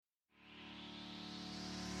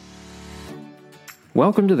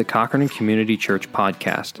Welcome to the Cochrane Community Church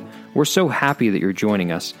podcast. We're so happy that you're joining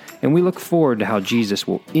us, and we look forward to how Jesus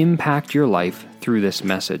will impact your life through this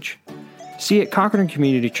message. See, at Cochrane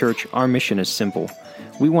Community Church, our mission is simple.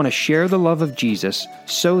 We want to share the love of Jesus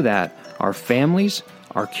so that our families,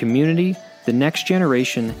 our community, the next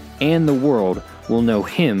generation, and the world will know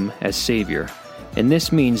Him as Savior. And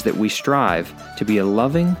this means that we strive to be a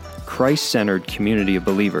loving, Christ-centered community of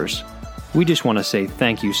believers. We just want to say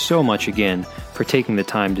thank you so much again for taking the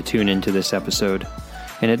time to tune into this episode.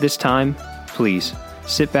 And at this time, please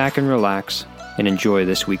sit back and relax and enjoy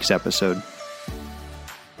this week's episode.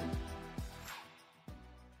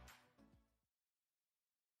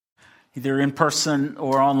 Either in person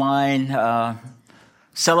or online,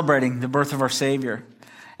 celebrating the birth of our Savior.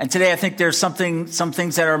 And today I think there's some things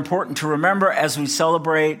that are important to remember as we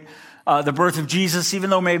celebrate the birth of Jesus, even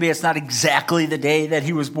though maybe it's not exactly the day that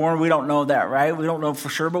He was born. We don't know that, right? We don't know for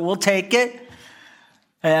sure, but we'll take it.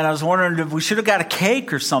 And I was wondering if we should have got a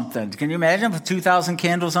cake or something. Can you imagine with 2,000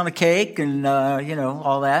 candles on a cake and,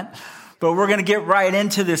 all that? But we're going to get right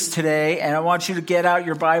into this today, and I want you to get out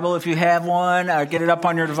your Bible if you have one. Get it up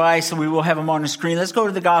on your device, and we will have them on the screen. Let's go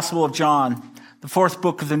to the Gospel of John, the fourth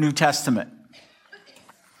book of the New Testament,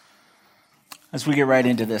 as we get right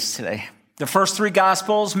into this today. The first three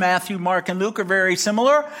Gospels, Matthew, Mark, and Luke, are very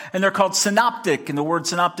similar, and they're called synoptic, and the word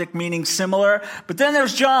synoptic meaning similar. But then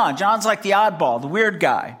there's John. John's like the oddball, the weird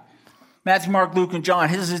guy. Matthew, Mark, Luke, and John.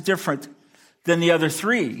 His is different than the other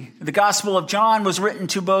three. The Gospel of John was written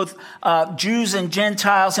to both Jews and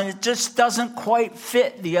Gentiles, and it just doesn't quite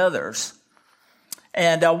fit the others.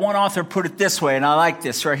 And one author put it this way, and I like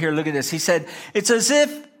this right here. Look at this. He said, it's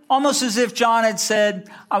almost as if John had said,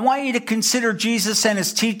 I want you to consider Jesus and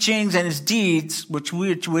His teachings and His deeds, which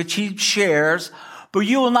He shares, but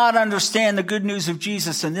you will not understand the good news of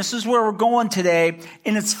Jesus. And this is where we're going today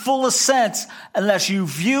in its fullest sense, unless you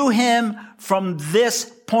view Him from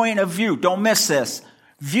this point of view. Don't miss this.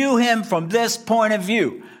 View Him from this point of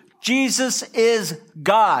view. Jesus is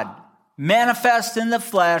God, manifest in the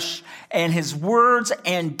flesh, and His words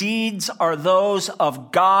and deeds are those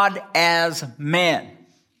of God as man.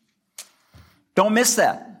 Don't miss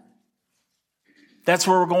that. That's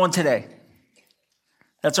where we're going today.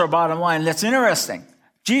 That's our bottom line. That's interesting.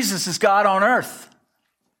 Jesus is God on earth.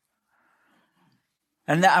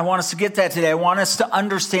 And I want us to get that today. I want us to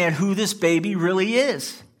understand who this baby really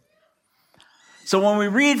is. So when we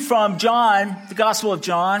read from John, the Gospel of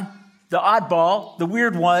John, the oddball, the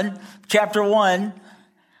weird one, chapter 1,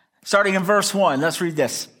 starting in verse 1, let's read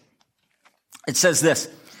this. It says this,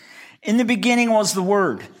 in the beginning was the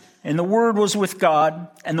Word, and the Word was with God,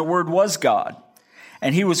 and the Word was God.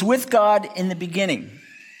 And He was with God in the beginning.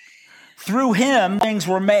 Through Him, things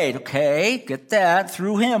were made. Okay, get that.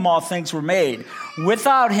 Through Him, all things were made.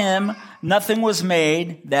 Without Him, nothing was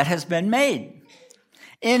made that has been made.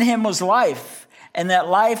 In Him was life, and that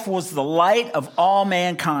life was the light of all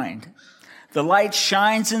mankind. The light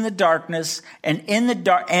shines in the darkness, and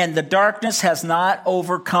the darkness has not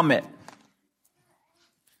overcome it.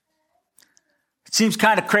 It seems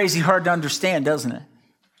kind of crazy hard to understand, doesn't it?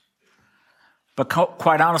 But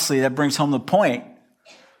quite honestly, that brings home the point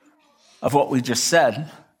of what we just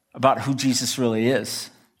said about who Jesus really is.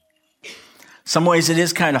 Some ways it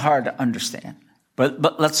is kind of hard to understand.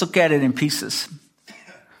 But let's look at it in pieces.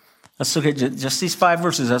 Let's look at just these 5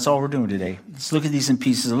 verses. That's all we're doing today. Let's look at these in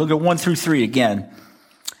pieces. Look at 1 through 3 again.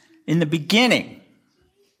 In the beginning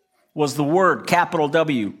was the Word, capital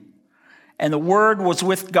W. And the Word was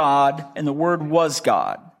with God, and the Word was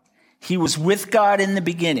God. He was with God in the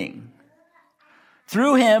beginning.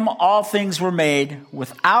 Through Him, all things were made.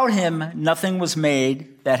 Without Him, nothing was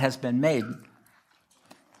made that has been made.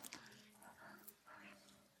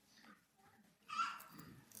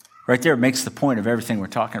 Right there, it makes the point of everything we're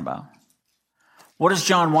talking about. What does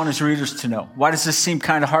John want his readers to know? Why does this seem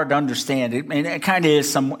kind of hard to understand? It kind of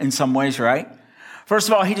is in some ways, right? First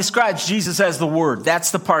of all, he describes Jesus as the Word. That's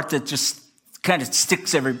the part that just kind of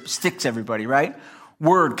sticks everybody, right?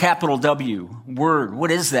 Word, capital W, Word.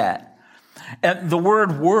 What is that? And the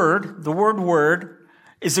word word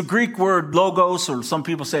is a Greek word logos, or some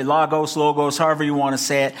people say logos, however you want to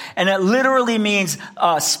say it. And it literally means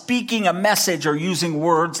speaking a message or using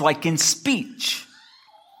words like in speech.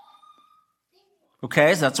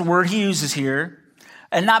 Okay, so that's a word he uses here.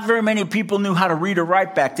 And not very many people knew how to read or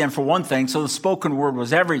write back then, for one thing, so the spoken word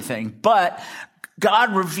was everything. But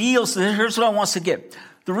God reveals, here's what I want us to get.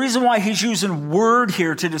 The reason why he's using word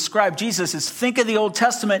here to describe Jesus is, think of the Old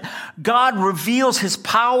Testament. God reveals His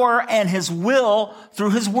power and His will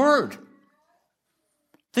through His word.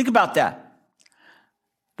 Think about that.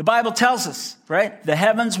 The Bible tells us, right? The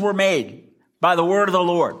heavens were made By the word of the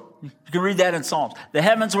Lord. You can read that in Psalms. The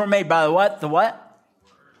heavens were made by the what? The what?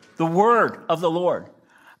 The word of the Lord.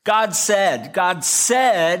 God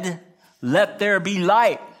said, let there be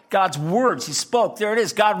light. God's words, he spoke. There it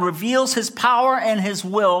is. God reveals his power and his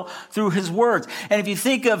will through his words. And if you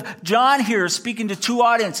think of John here speaking to two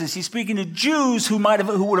audiences, he's speaking to Jews who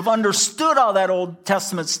would have understood all that Old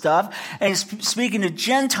Testament stuff, and he's speaking to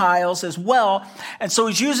Gentiles as well. And so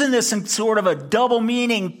he's using this in sort of a double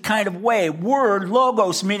meaning kind of way. Word,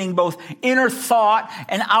 logos, meaning both inner thought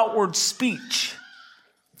and outward speech.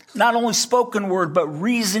 Not only spoken word, but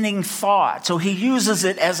reasoning thought. So he uses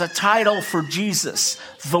it as a title for Jesus,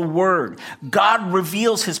 the Word. God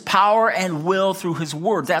reveals his power and will through his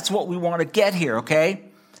word. That's what we want to get here, okay?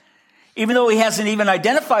 Even though he hasn't even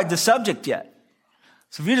identified the subject yet.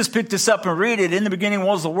 So if you just pick this up and read it, in the beginning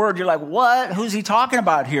was the Word, you're like, what? Who's he talking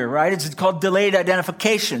about here, right? It's called delayed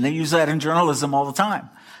identification. They use that in journalism all the time.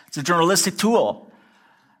 It's a journalistic tool.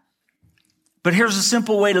 But here's a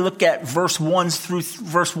simple way to look at verse 1 through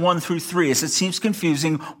 3. As it seems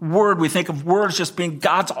confusing, word, we think of words just being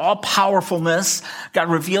God's all-powerfulness.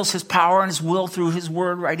 God reveals his power and his will through his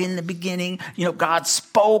word right in the beginning. God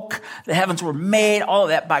spoke. The heavens were made. All of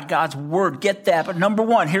that by God's word. Get that. But number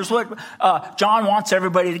one, here's what John wants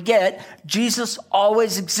everybody to get. Jesus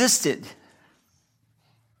always existed.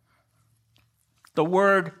 The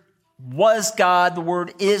Word was God. The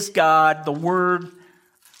Word is God. The Word,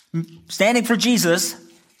 standing for Jesus,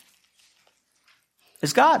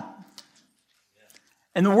 is God.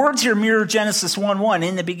 And the words here mirror Genesis 1:1,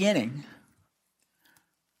 in the beginning.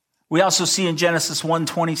 We also see in Genesis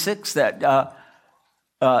 1:26 that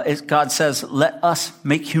God says, let us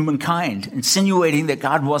make humankind, insinuating that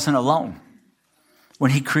God wasn't alone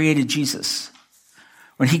when he created Jesus.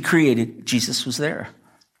 When he created, Jesus was there.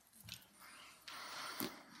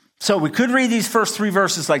 So we could read these first three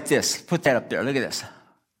verses like this. Put that up there. Look at this.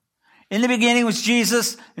 In the beginning was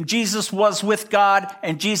Jesus, and Jesus was with God,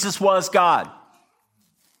 and Jesus was God.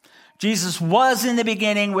 Jesus was in the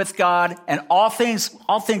beginning with God, and all things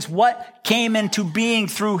what came into being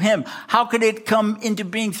through him? How could it come into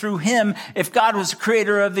being through him if God was the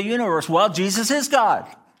creator of the universe? Well, Jesus is God.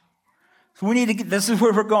 So we need to this is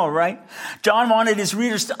where we're going, right? John wanted his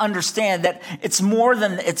readers to understand that it's more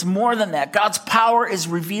than that. God's power is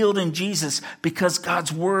revealed in Jesus because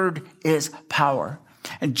God's word is power.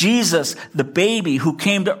 And Jesus, the baby who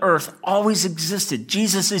came to earth, always existed.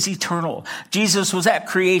 Jesus is eternal. Jesus was at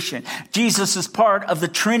creation. Jesus is part of the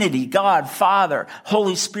Trinity, God, Father,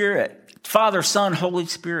 Holy Spirit. Father, Son, Holy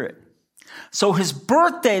Spirit. So his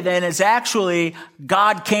birthday then is actually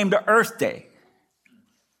God came to earth day.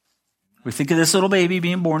 We think of this little baby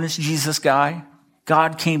being born as Jesus guy.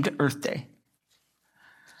 God came to earth day.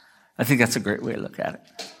 I think that's a great way to look at it.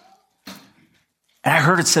 And I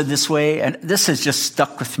heard it said this way, and this has just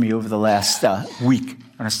stuck with me over the last week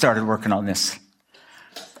when I started working on this.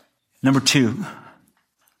 Number 2,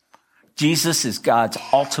 Jesus is God's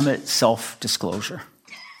ultimate self-disclosure.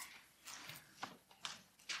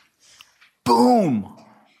 Boom!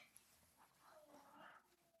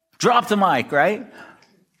 Drop the mic, right?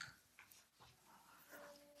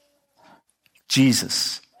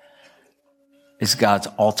 Jesus is God's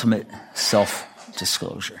ultimate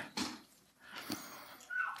self-disclosure.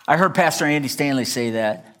 I heard Pastor Andy Stanley say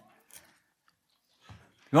that.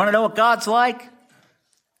 You want to know what God's like?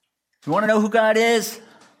 You want to know who God is?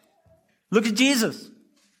 Look at Jesus.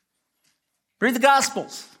 Read the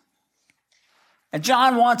Gospels. And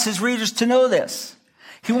John wants his readers to know this.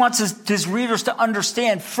 He wants his readers to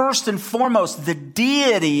understand, first and foremost, the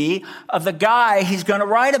deity of the guy he's going to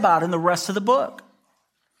write about in the rest of the book.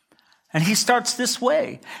 And he starts this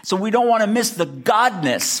way. So we don't want to miss the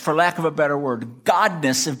godness, for lack of a better word,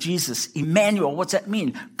 godness of Jesus. Emmanuel, what's that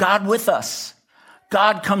mean? God with us.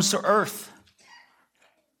 God comes to earth.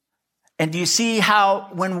 And do you see how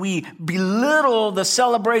when we belittle the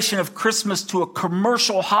celebration of Christmas to a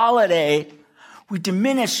commercial holiday, we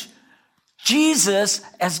diminish Jesus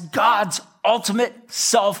as God's ultimate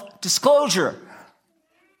self-disclosure?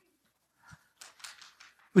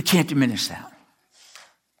 We can't diminish that.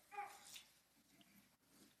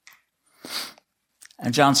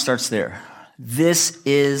 And John starts there. This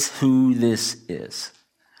is who this is.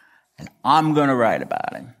 And I'm going to write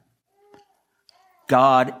about him.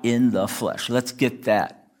 God in the flesh. Let's get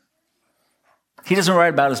that. He doesn't write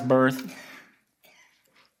about his birth.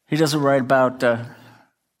 He doesn't write about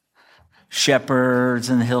shepherds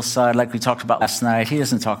in the hillside like we talked about last night. He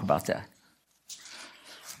doesn't talk about that.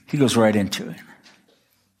 He goes right into it.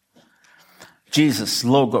 Jesus,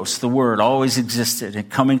 Logos, the Word, always existed, and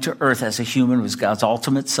coming to earth as a human was God's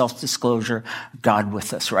ultimate self-disclosure, God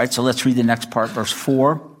with us, right? So let's read the next part. Verse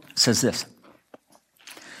 4 says this.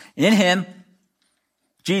 In him,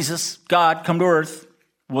 Jesus, God, come to earth,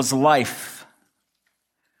 was life.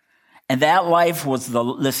 And that life was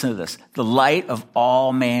listen to this, the light of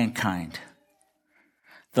all mankind.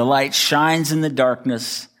 The light shines in the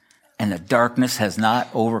darkness, and the darkness has not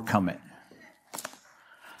overcome it.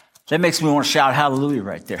 That makes me want to shout hallelujah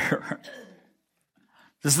right there.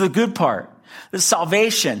 This is the good part. This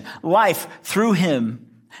salvation, life through him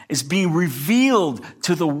is being revealed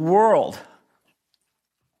to the world.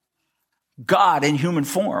 God in human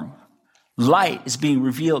form. Light is being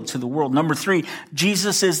revealed to the world. Number 3,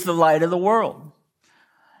 Jesus is the light of the world.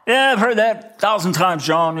 Yeah, I've heard that 1,000 times,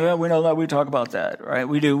 John. Yeah, we know that. We talk about that, right?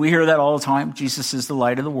 We do. We hear that all the time. Jesus is the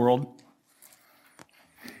light of the world.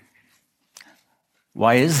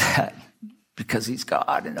 Why is that? Because he's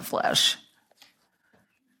God in the flesh.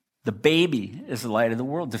 The baby is the light of the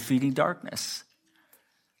world, defeating darkness.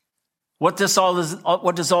 What does all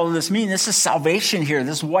of this mean? This is salvation here.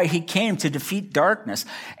 This is why he came, to defeat darkness.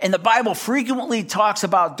 And the Bible frequently talks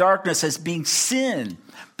about darkness as being sin,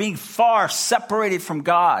 being far separated from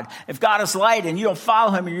God. If God is light and you don't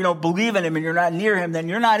follow him and you don't believe in him and you're not near him, then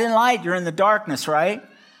you're not in light, you're in the darkness, right?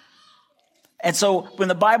 And so when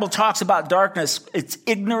the Bible talks about darkness, it's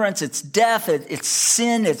ignorance, it's death, it's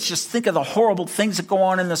sin. It's just, think of the horrible things that go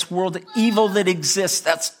on in this world, the evil that exists.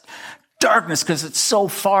 That's darkness because it's so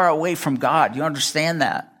far away from God. You understand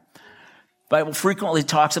that? The Bible frequently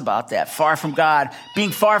talks about that. Far from God.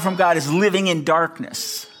 Being far from God is living in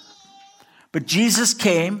darkness. But Jesus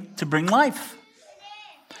came to bring life.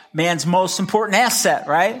 Man's most important asset,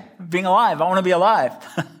 right? Being alive. I want to be alive.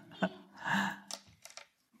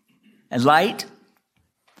 And light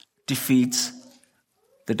defeats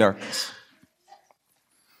the darkness.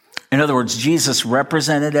 In other words, Jesus,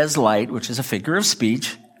 represented as light, which is a figure of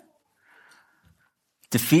speech,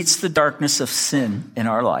 defeats the darkness of sin in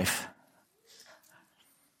our life.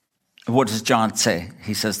 What does John say?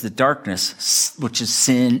 He says the darkness, which is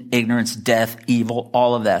sin, ignorance, death, evil,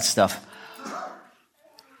 all of that stuff,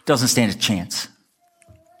 doesn't stand a chance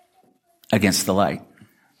against the light.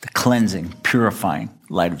 The cleansing, purifying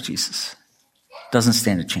light of Jesus. Doesn't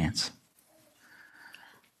stand a chance.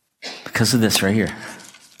 Because of this right here.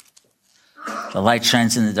 The light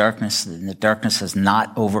shines in the darkness, and the darkness has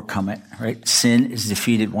not overcome it, right? Sin is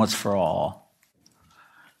defeated once for all.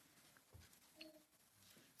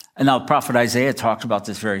 And now the prophet Isaiah talked about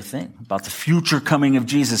this very thing, about the future coming of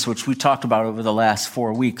Jesus, which we talked about over the last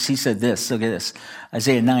 4 weeks. He said this, look at this,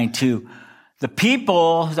 Isaiah 9:2. The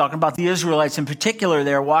people, talking about the Israelites in particular,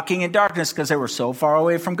 they're walking in darkness because they were so far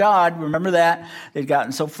away from God. Remember that? They'd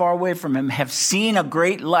gotten so far away from him, have seen a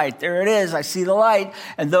great light. There it is. I see the light.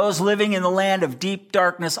 And those living in the land of deep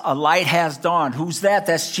darkness, a light has dawned. Who's that?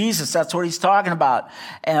 That's Jesus. That's what he's talking about.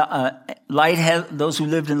 Those who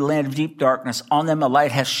lived in the land of deep darkness, on them a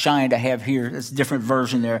light has shined. I have here, it's a different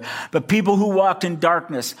version there. But people who walked in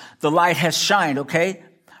darkness, the light has shined, okay?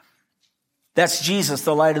 That's Jesus,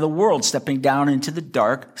 the light of the world, stepping down into the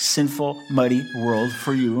dark, sinful, muddy world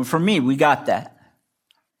for you and for me. We got that.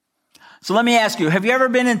 So let me ask you, have you ever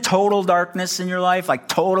been in total darkness in your life? Like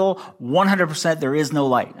total, 100%, there is no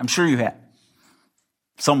light. I'm sure you have.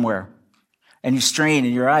 Somewhere. And you strain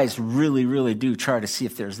and your eyes really, really do try to see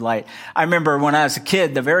if there's light. I remember when I was a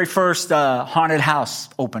kid, the very first haunted house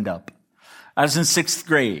opened up. I was in 6th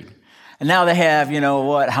grade. And now they have,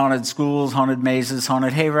 haunted schools, haunted mazes,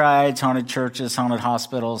 haunted hayrides, haunted churches, haunted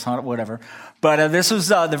hospitals, haunted whatever. But this was,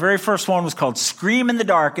 the very first one was called Scream in the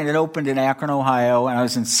Dark, and it opened in Akron, Ohio, and I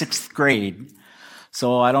was in 6th grade.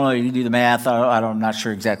 So I don't know, you do the math, I'm not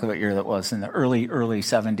sure exactly what year that was, in the early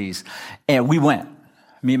 70s. And we went,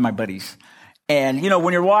 me and my buddies. And,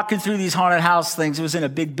 when you're walking through these haunted house things, it was in a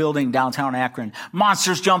big building downtown Akron.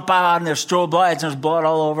 Monsters jump out and there's strobe lights and there's blood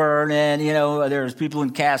all over. And then, there's people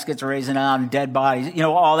in caskets raising out and dead bodies,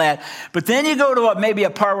 all that. But then you go to maybe a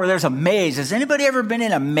part where there's a maze. Has anybody ever been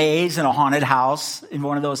in a maze in a haunted house in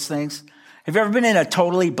one of those things? Have you ever been in a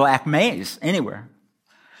totally black maze anywhere?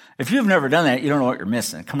 If you've never done that, you don't know what you're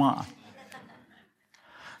missing. Come on.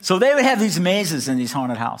 So they would have these mazes in these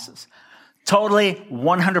haunted houses. Totally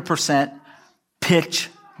 100% pitch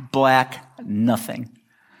black, nothing.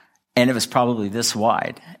 And it was probably this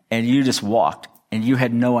wide. And you just walked and you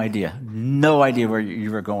had no idea where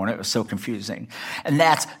you were going. It was so confusing. And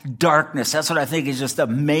that's darkness. That's what I think is just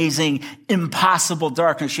amazing, impossible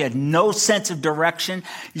darkness. You had no sense of direction.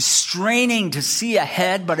 You're straining to see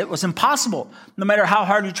ahead, but it was impossible. No matter how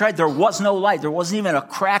hard you tried, there was no light. There wasn't even a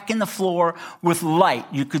crack in the floor with light.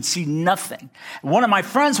 You could see nothing. One of my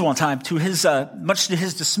friends one time, much to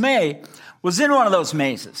his dismay, was in one of those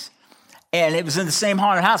mazes. And it was in the same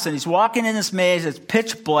haunted house. And he's walking in this maze. It's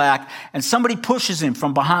pitch black. And somebody pushes him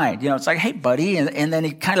from behind. It's like, hey, buddy. And then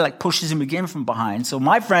he kind of like pushes him again from behind. So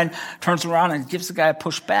my friend turns around and gives the guy a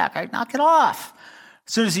push back. I knock it off.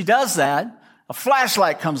 As soon as he does that, a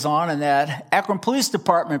flashlight comes on and that Akron Police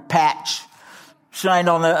Department patch he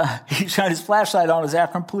shined his flashlight on his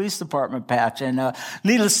Akron Police Department patch. And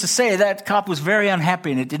needless to say, that cop was very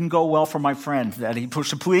unhappy, and it didn't go well for my friend that he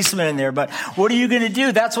pushed a policeman in there. But what are you going to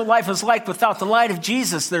do? That's what life is like without the light of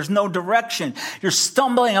Jesus. There's no direction. You're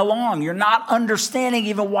stumbling along. You're not understanding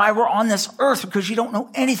even why we're on this earth because you don't know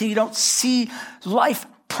anything. You don't see life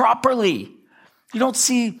properly. You don't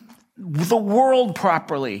see the world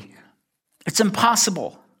properly. It's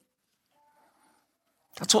impossible.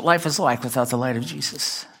 That's what life is like without the light of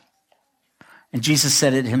Jesus. And Jesus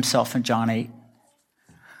said it himself in John 8.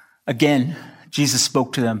 Again, Jesus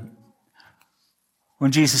spoke to them.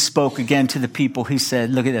 When Jesus spoke again to the people, he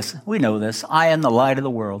said, look at this. We know this. I am the light of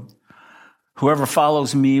the world. Whoever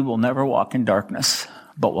follows me will never walk in darkness,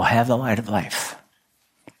 but will have the light of life.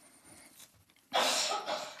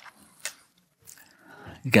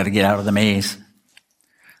 You got to get out of the maze.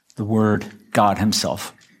 The Word, God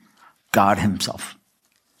himself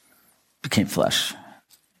became flesh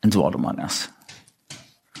and dwelt among us.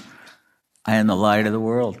 I am the light of the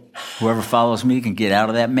world. Whoever follows me can get out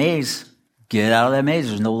of that maze. Get out of that maze.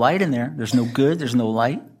 There's no light in there. There's no good. There's no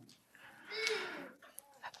light.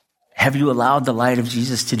 Have you allowed the light of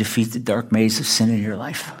Jesus to defeat the dark maze of sin in your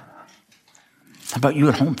life? How about you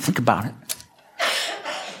at home? Think about it.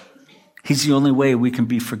 He's the only way we can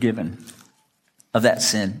be forgiven of that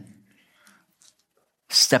sin.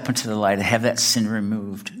 Step into the light and have that sin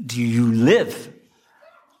removed. Do you live,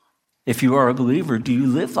 if you are a believer, do you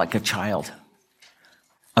live like a child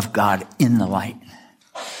of God in the light?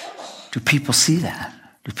 Do people see that?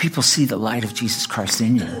 Do people see the light of Jesus Christ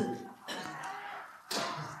in you?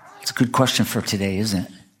 It's a good question for today, isn't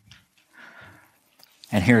it?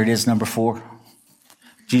 And here it is, number 4.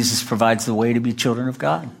 Jesus provides the way to be children of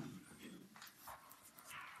God.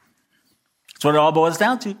 That's what it all boils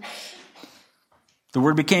down to. The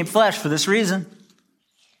Word became flesh for this reason.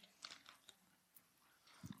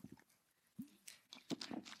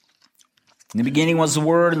 In the beginning was the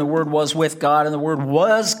Word, and the Word was with God, and the Word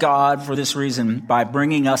was God for this reason, by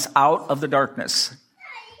bringing us out of the darkness.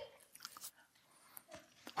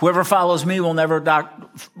 Whoever follows me will never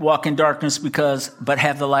walk in darkness but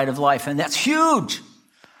have the light of life. And that's huge.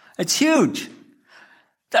 It's huge.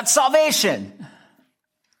 That's salvation.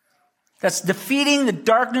 That's defeating the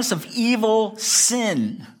darkness of evil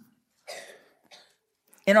sin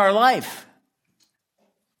in our life.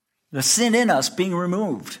 The sin in us being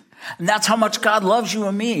removed. And that's how much God loves you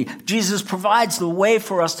and me. Jesus provides the way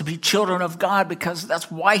for us to be children of God because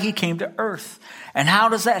that's why he came to earth. And how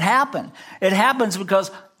does that happen? It happens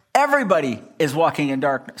because everybody is walking in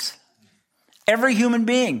darkness. Every human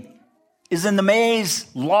being is in the maze,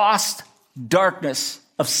 lost darkness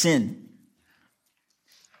of sin.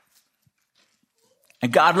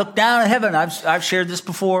 And God looked down at heaven. I've shared this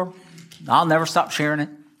before. I'll never stop sharing it.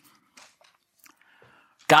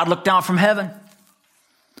 God looked down from heaven.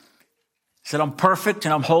 He said, I'm perfect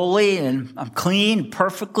and I'm holy and I'm clean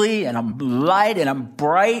perfectly and I'm light and I'm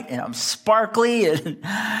bright and I'm sparkly.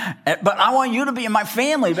 But I want you to be in my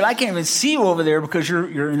family, but I can't even see you over there because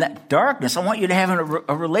you're in that darkness. I want you to have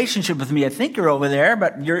a relationship with me. I think you're over there,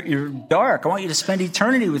 but you're dark. I want you to spend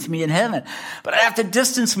eternity with me in heaven. But I have to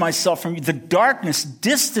distance myself from you. The darkness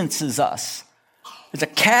distances us. There's a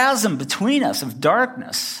chasm between us of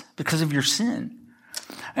darkness because of your sin.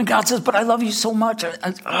 And God says, but I love you so much.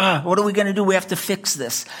 What are we going to do? We have to fix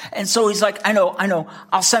this. And so he's like, I know.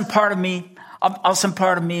 I'll send part of me. I'll send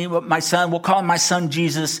part of me, my son. We'll call him my son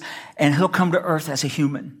Jesus, and he'll come to earth as a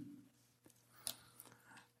human.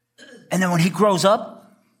 And then when he grows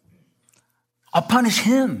up, I'll punish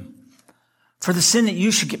him for the sin that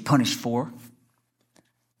you should get punished for.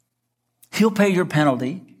 He'll pay your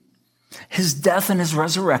penalty. His death and his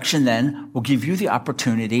resurrection then will give you the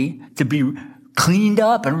opportunity to be cleaned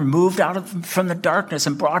up and removed from the darkness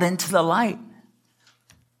and brought into the light.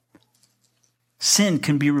 Sin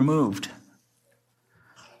can be removed.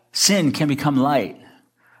 Sin can become light.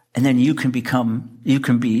 And then you can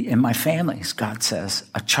be in my family, God says,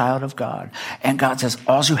 a child of God. And God says,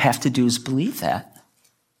 all you have to do is believe that.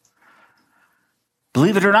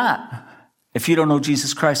 Believe it or not. If you don't know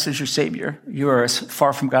Jesus Christ as your Savior, you are as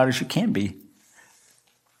far from God as you can be.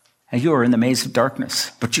 And you are in the maze of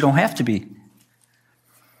darkness, but you don't have to be.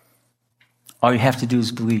 All you have to do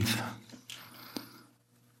is believe.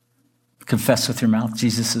 Confess with your mouth,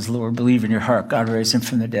 Jesus is Lord. Believe in your heart, God raised him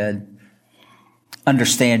from the dead.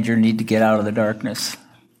 Understand your need to get out of the darkness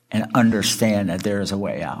and understand that there is a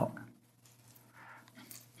way out.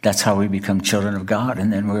 That's how we become children of God.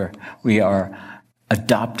 And then we are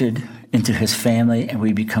adopted into his family and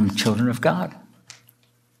we become children of God.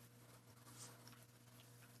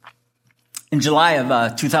 In July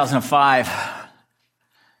of 2005,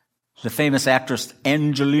 the famous actress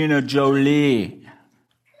Angelina Jolie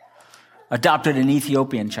adopted an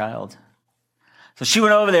Ethiopian child. So she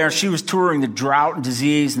went over there and she was touring the drought and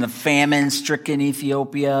disease and the famine-stricken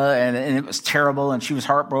Ethiopia, and it was terrible, and she was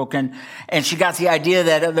heartbroken. And she got the idea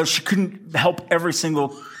that although she couldn't help every single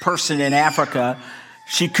person in Africa,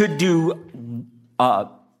 she could do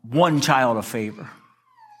one child a favor.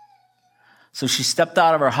 So she stepped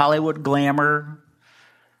out of her Hollywood glamour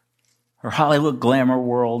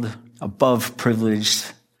world, above privileged,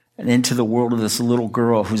 and into the world of this little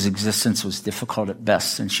girl whose existence was difficult at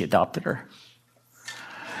best, and she adopted her.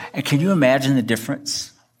 And can you imagine the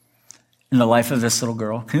difference in the life of this little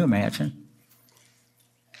girl? Can you imagine?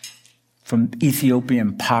 From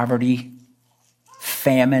Ethiopian poverty,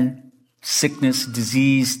 famine, sickness,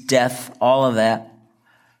 disease, death, all of that,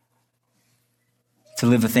 to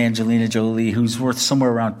live with Angelina Jolie, who's worth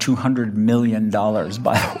somewhere around $200 million,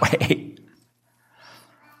 by the way.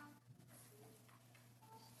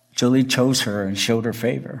 Jolie chose her and showed her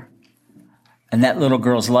favor. And that little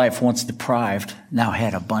girl's life, once deprived, now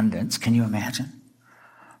had abundance. Can you imagine?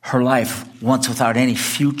 Her life, once without any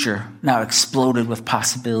future, now exploded with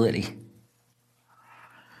possibility.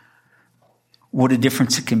 What a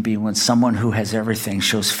difference it can be when someone who has everything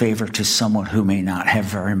shows favor to someone who may not have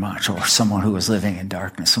very much, or someone who is living in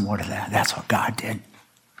darkness. And what is that? That's what God did.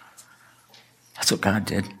 That's what God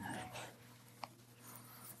did.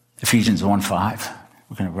 Ephesians 1:5.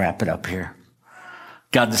 We're going to wrap it up here.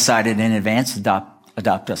 God decided in advance to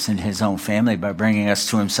adopt us into his own family by bringing us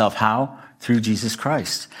to himself. How? Through Jesus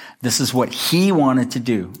Christ. This is what he wanted to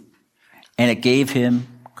do, and it gave him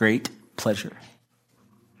great pleasure.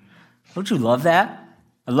 Don't you love that?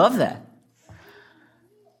 I love that.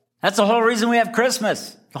 That's the whole reason we have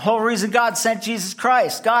Christmas. The whole reason God sent Jesus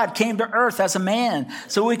Christ. God came to earth as a man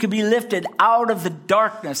so we could be lifted out of the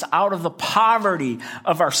darkness, out of the poverty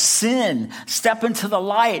of our sin, step into the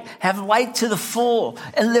light, have light to the full,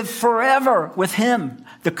 and live forever with him,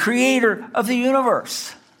 the creator of the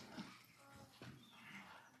universe.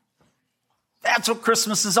 That's what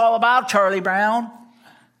Christmas is all about, Charlie Brown.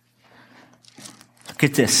 Look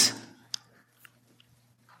at this.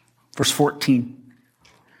 Verse 14.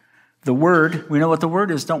 The Word, we know what the Word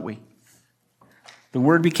is, don't we? The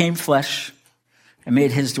Word became flesh and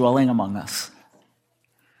made his dwelling among us.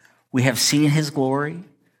 We have seen his glory,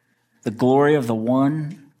 the glory of the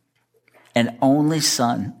one and only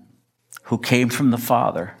Son who came from the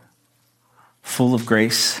Father, full of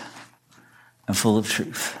grace and full of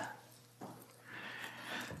truth.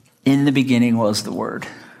 In the beginning was the Word.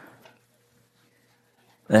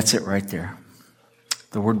 That's it right there.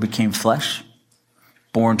 The Word became flesh,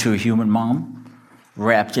 born to a human mom,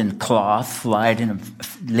 wrapped in cloth, laid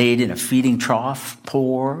in a feeding trough,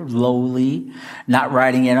 poor, lowly, not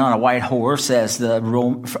riding in on a white horse as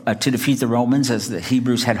to defeat the Romans, as the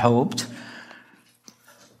Hebrews had hoped.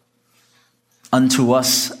 Unto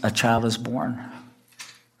us a child is born.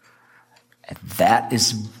 And that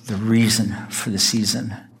is the reason for the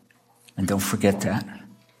season. And don't forget that.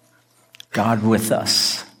 God with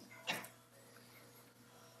us.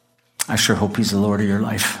 I sure hope he's the Lord of your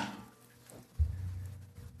life.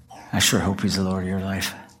 I sure hope he's the Lord of your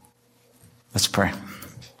life. Let's pray.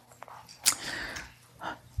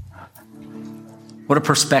 What a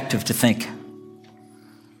perspective to think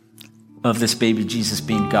of this baby Jesus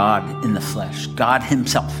being God in the flesh. God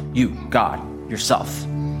himself, you, God, yourself,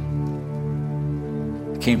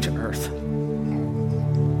 came to earth.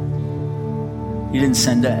 You didn't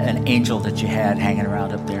send an angel that you had hanging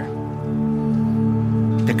around up there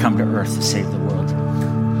to come to earth to save the world.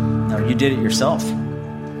 No, you did it yourself.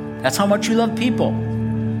 That's how much you love people.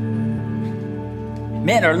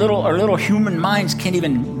 Man, our little human minds can't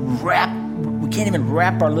even wrap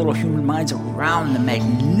our little human minds around the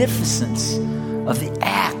magnificence of the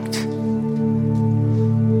act.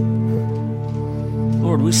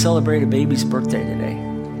 Lord, we celebrate a baby's birthday today.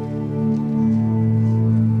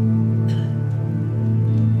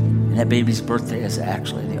 And that baby's birthday is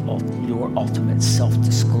actually your ultimate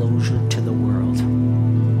self-disclosure to the world.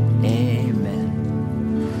 Amen.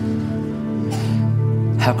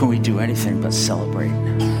 How can we do anything but celebrate?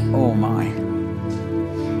 Oh my.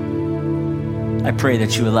 I pray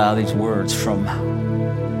that you allow these words from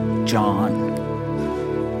John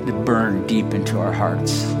to burn deep into our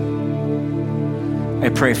hearts. I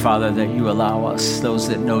pray, Father, that you allow us, those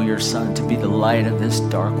that know your Son, to be the light of this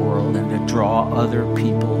dark world and to draw other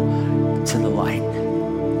people to the light,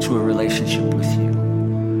 to a relationship with you.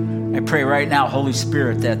 I pray right now, Holy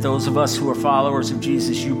Spirit, that those of us who are followers of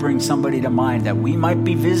Jesus, you bring somebody to mind that we might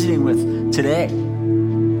be visiting with today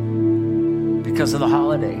because of the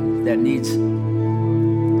holiday that needs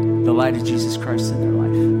the light of Jesus Christ in their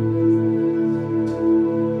life.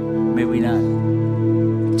 May we not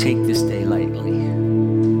take this day lightly,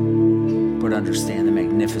 but understand the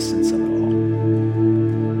magnificence of it all.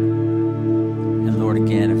 And Lord,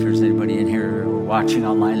 again, if there's anybody in here or watching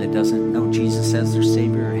online that doesn't know Jesus as their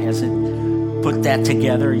Savior, or hasn't put that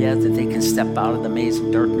together yet, that they can step out of the maze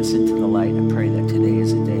of darkness into the light, I pray that today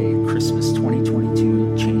is a day, Christmas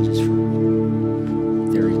 2022, changes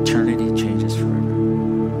forever. Their eternity changes forever.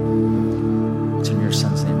 It's in your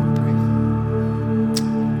Son's name we pray.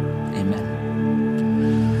 Amen.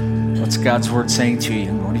 What's God's word saying to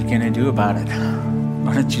you? What are you going to do about it?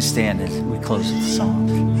 Why don't you stand as we close with the song?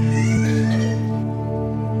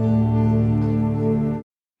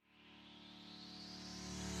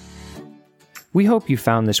 We hope you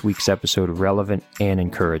found this week's episode relevant and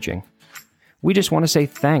encouraging. We just want to say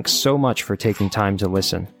thanks so much for taking time to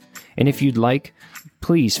listen. And if you'd like,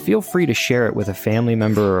 please feel free to share it with a family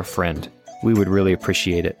member or a friend. We would really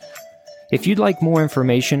appreciate it. If you'd like more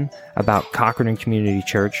information about Cochrane Community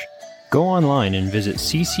Church, go online and visit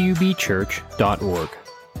ccubchurch.org.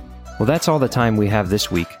 Well, that's all the time we have this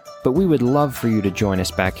week, but we would love for you to join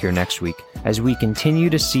us back here next week as we continue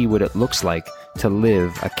to see what it looks like to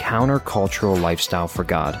live a countercultural lifestyle for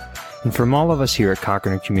God. And from all of us here at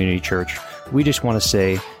Cochrane Community Church, we just want to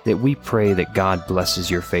say that we pray that God blesses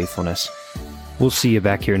your faithfulness. We'll see you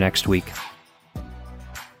back here next week.